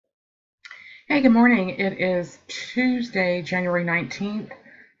Hey, good morning. It is Tuesday, January 19th,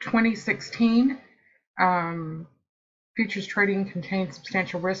 2016. Um, Futures trading contains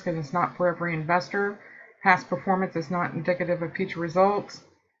substantial risk and is not for every investor. Past performance is not indicative of future results.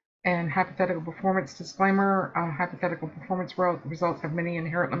 And hypothetical performance disclaimer, hypothetical performance results have many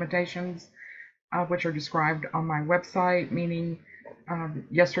inherent limitations, which are described on my website, meaning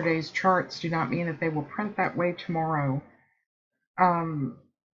yesterday's charts do not mean that they will print that way tomorrow.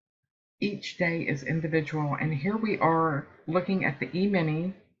 Each day is individual, and here we are looking at the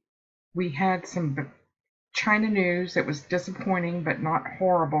E-mini. We had some China news that was disappointing but not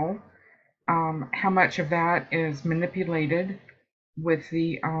horrible. How much of that is manipulated with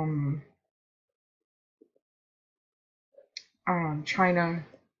the China?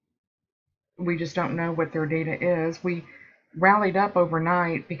 We just don't know what their data is. We rallied up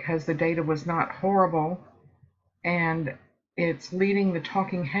overnight because the data was not horrible, and it's leading the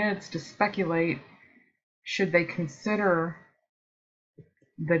talking heads to speculate, should they consider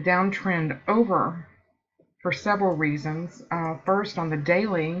the downtrend over, for several reasons. First, on the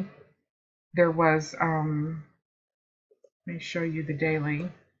daily, there was, let me show you the daily,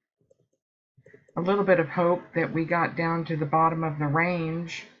 a little bit of hope that we got down to the bottom of the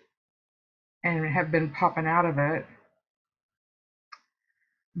range and have been popping out of it.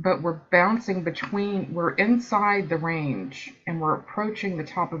 But we're bouncing between, we're inside the range and we're approaching the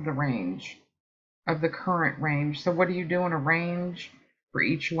top of the range, of the current range. So what do you do in a range for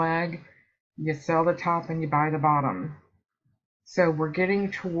each leg? You sell the top and you buy the bottom. So we're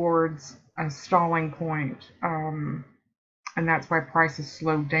getting towards a stalling point, and that's why prices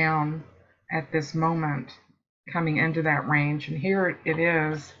slowed down at this moment coming into that range. And here it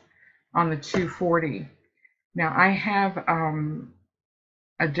is on the 240. Now I have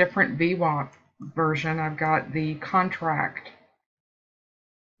a different VWAP version. I've got the contract,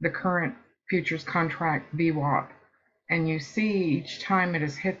 the current futures contract VWAP, and you see each time it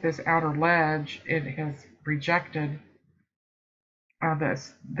has hit this outer ledge, it has rejected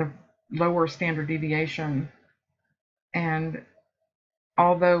the lower standard deviation. And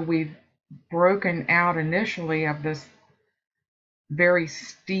although we've broken out initially of this very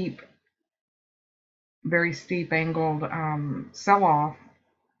steep angled sell-off,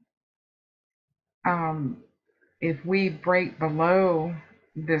 if we break below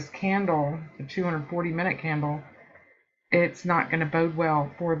this candle, the 240-minute candle, it's not going to bode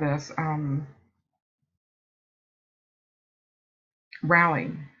well for this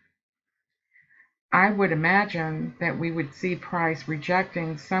rally. I would imagine that we would see price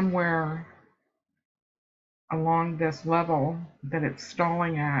rejecting somewhere along this level that it's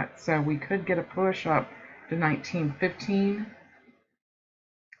stalling at. So we could get a push up to 1915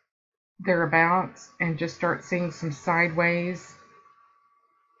 thereabouts and just start seeing some sideways,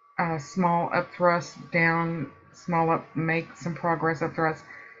 small up thrust down, small up, make some progress up thrust,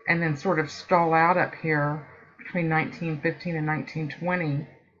 and then sort of stall out up here between 1915 and 1920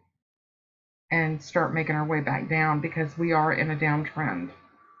 and start making our way back down, because we are in a downtrend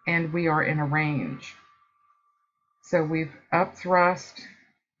and we are in a range. So we've up thrust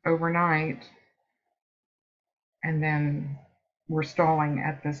overnight and then we're stalling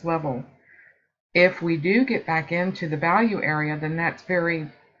at this level. If we do get back into the value area, then that's very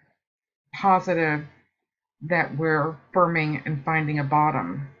positive that we're firming and finding a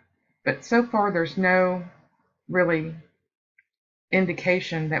bottom. But so far there's no really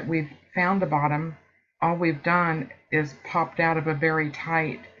indication that we've found a bottom. All we've done is popped out of a very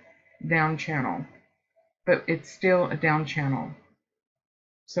tight down channel, but it's still a down channel.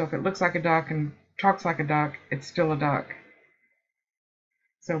 So if it looks like a duck and talks like a duck, it's still a duck.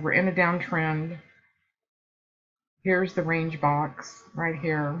 So we're in a downtrend. Here's the range box right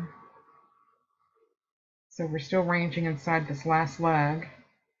here. So we're still ranging inside this last leg.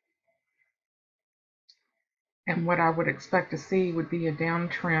 And what I would expect to see would be a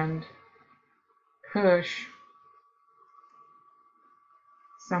downtrend push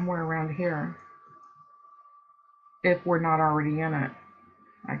somewhere around here, if we're not already in it.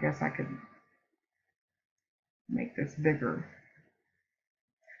 I guess I could make this bigger.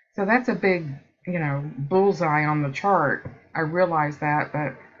 So that's a big, bullseye on the chart. I realize that,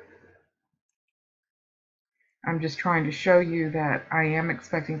 but I'm just trying to show you that I am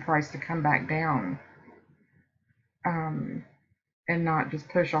expecting price to come back down, and not just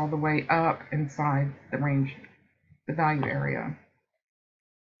push all the way up inside the range, the value area.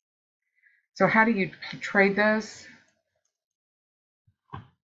 So how do you trade this?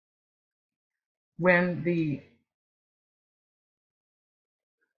 When the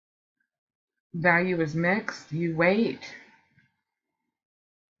value is mixed, you wait.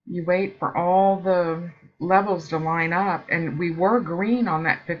 You wait for all the levels to line up, and we were green on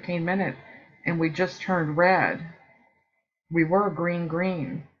that 15-minute, and we just turned red. We were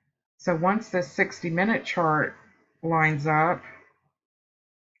green. So once this 60-minute chart lines up,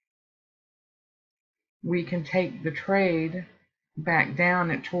 we can take the trade back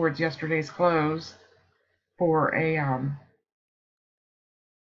down and towards yesterday's close for a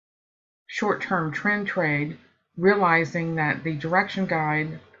short-term trend trade, realizing that the direction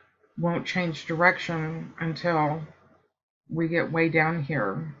guide won't change direction until we get way down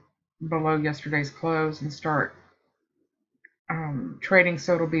here below yesterday's close and start trading.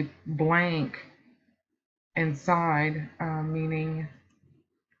 So it'll be blank inside, meaning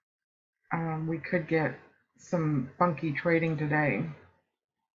we could get some funky trading today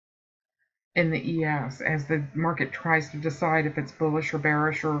in the ES as the market tries to decide if it's bullish or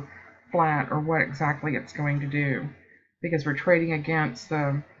bearish or flat or what exactly it's going to do, because we're trading against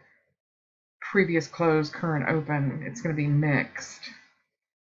the previous close, current open. It's going to be mixed,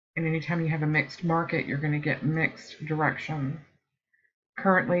 and anytime you have a mixed market, you're going to get mixed direction.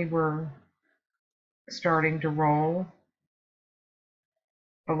 Currently, we're starting to roll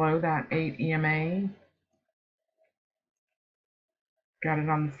below that 8 EMA. Got it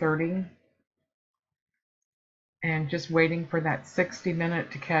on the 30. And just waiting for that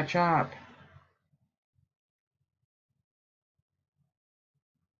 60-minute to catch up.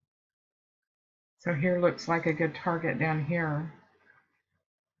 So here looks like a good target down here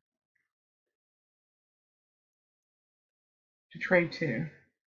to trade to.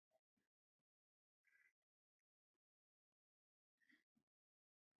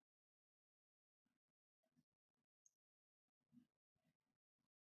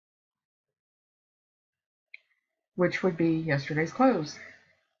 Which would be yesterday's close.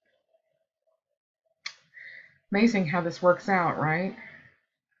 Amazing how this works out, right?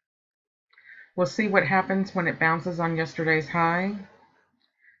 We'll see what happens when it bounces on yesterday's high.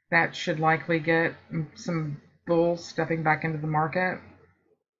 That should likely get some bulls stepping back into the market.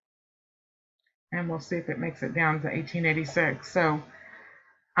 And we'll see if it makes it down to 1886. So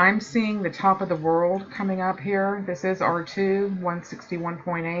I'm seeing the top of the world coming up here. This is R2,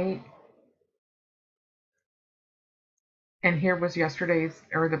 161.8. And here was yesterday's,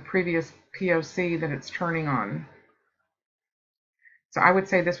 or the previous POC that it's turning on. So I would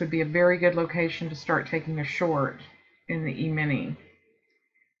say this would be a very good location to start taking a short in the E-mini.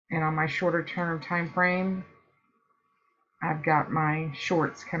 And on my shorter term time frame, I've got my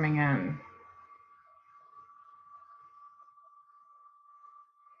shorts coming in.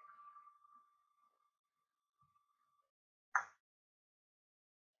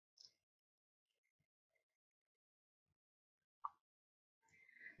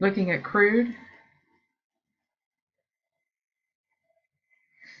 Looking at crude,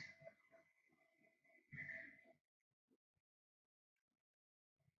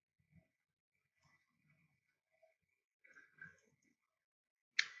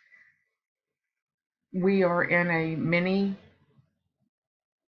 we are in a mini,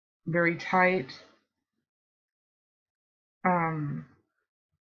 very tight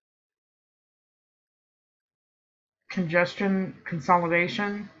congestion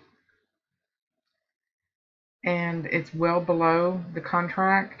consolidation, and it's well below the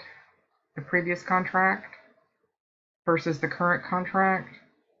contract, the previous contract versus the current contract.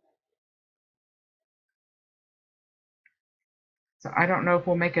 So I don't know if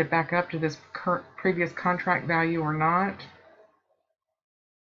we'll make it back up to this previous contract value or not.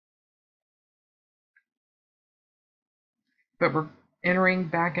 But we're entering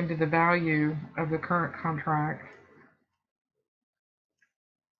back into the value of the current contract.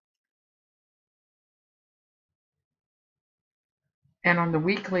 And on the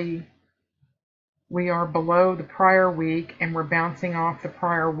weekly, we are below the prior week, and we're bouncing off the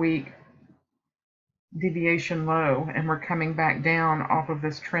prior week deviation low, and we're coming back down off of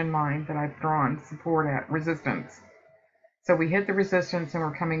this trend line that I've drawn support at, resistance. So we hit the resistance and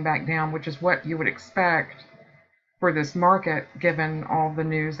we're coming back down, which is what you would expect for this market given all the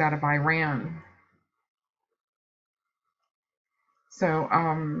news out of Iran. So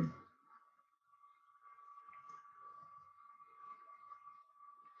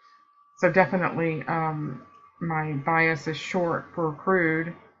definitely my bias is short for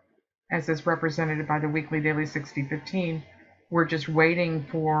crude, as is represented by the weekly daily 60-15. We're just waiting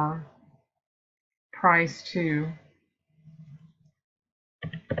for price to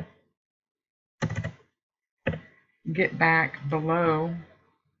get back below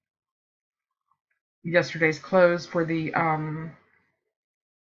yesterday's close for the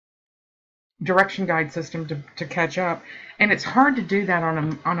direction guide system to catch up. And it's hard to do that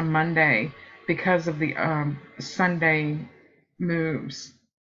on a Monday because of the Sunday moves.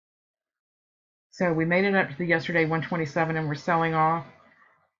 So we made it up to the yesterday 127 and we're selling off.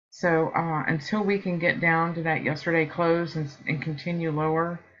 So until we can get down to that yesterday close and continue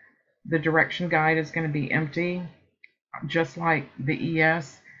lower, the direction guide is going to be empty, just like the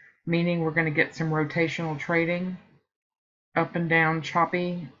ES, meaning we're going to get some rotational trading, up and down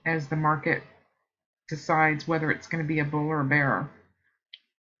choppy as the market decides whether it's going to be a bull or a bear.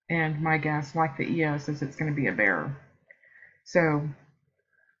 And my guess, like the ES, is it's going to be a bear. So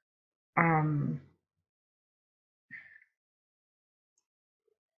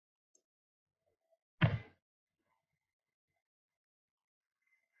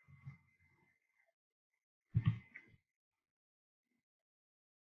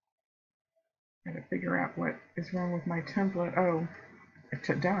got to figure out what is wrong with my template. Oh,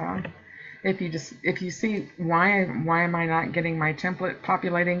 duh. If you see why am I not getting my template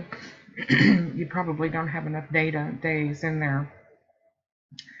populating, you probably don't have enough days in there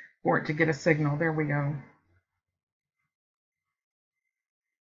for it to get a signal. There we go.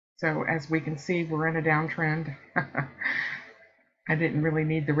 So as we can see, we're in a downtrend. I didn't really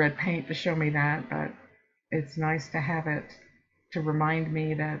need the red paint to show me that, but it's nice to have it to remind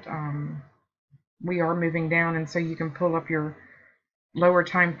me that we are moving down. And so you can pull up your lower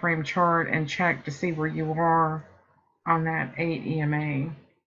time frame chart and check to see where you are on that 8 EMA.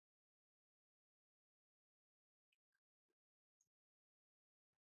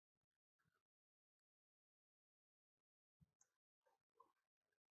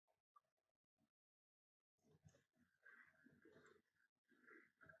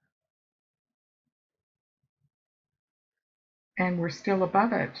 And we're still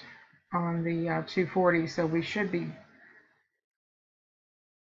above it on the 240, so we should be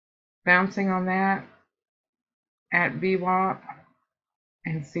bouncing on that at VWAP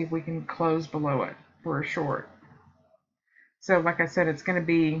and see if we can close below it for a short. So like I said, it's going to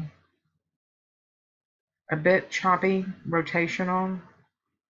be a bit choppy, rotational,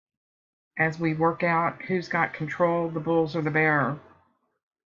 as we work out who's got control, the bulls or the bear,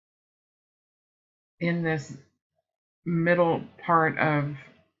 in this middle part of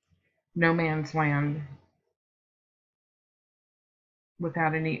no man's land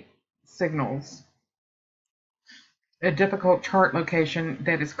without any signals. A difficult chart location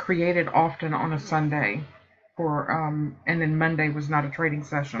that is created often on a Sunday, and then Monday was not a trading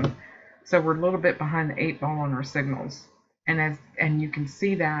session, so we're a little bit behind the 8 ball on our signals, and you can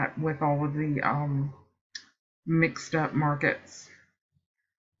see that with all of the mixed up markets.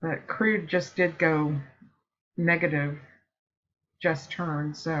 But crude just did go negative, just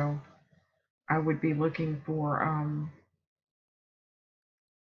turned, so I would be looking for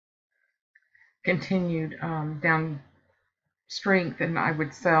continued down strength, and I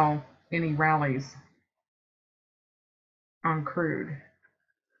would sell any rallies on crude.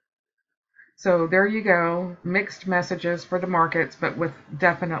 So there you go, mixed messages for the markets, but with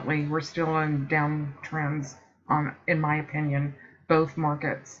definitely we're still in downtrends in my opinion, both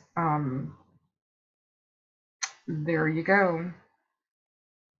markets. There you go.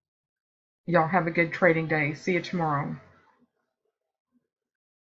 Y'all have a good trading day. See you tomorrow.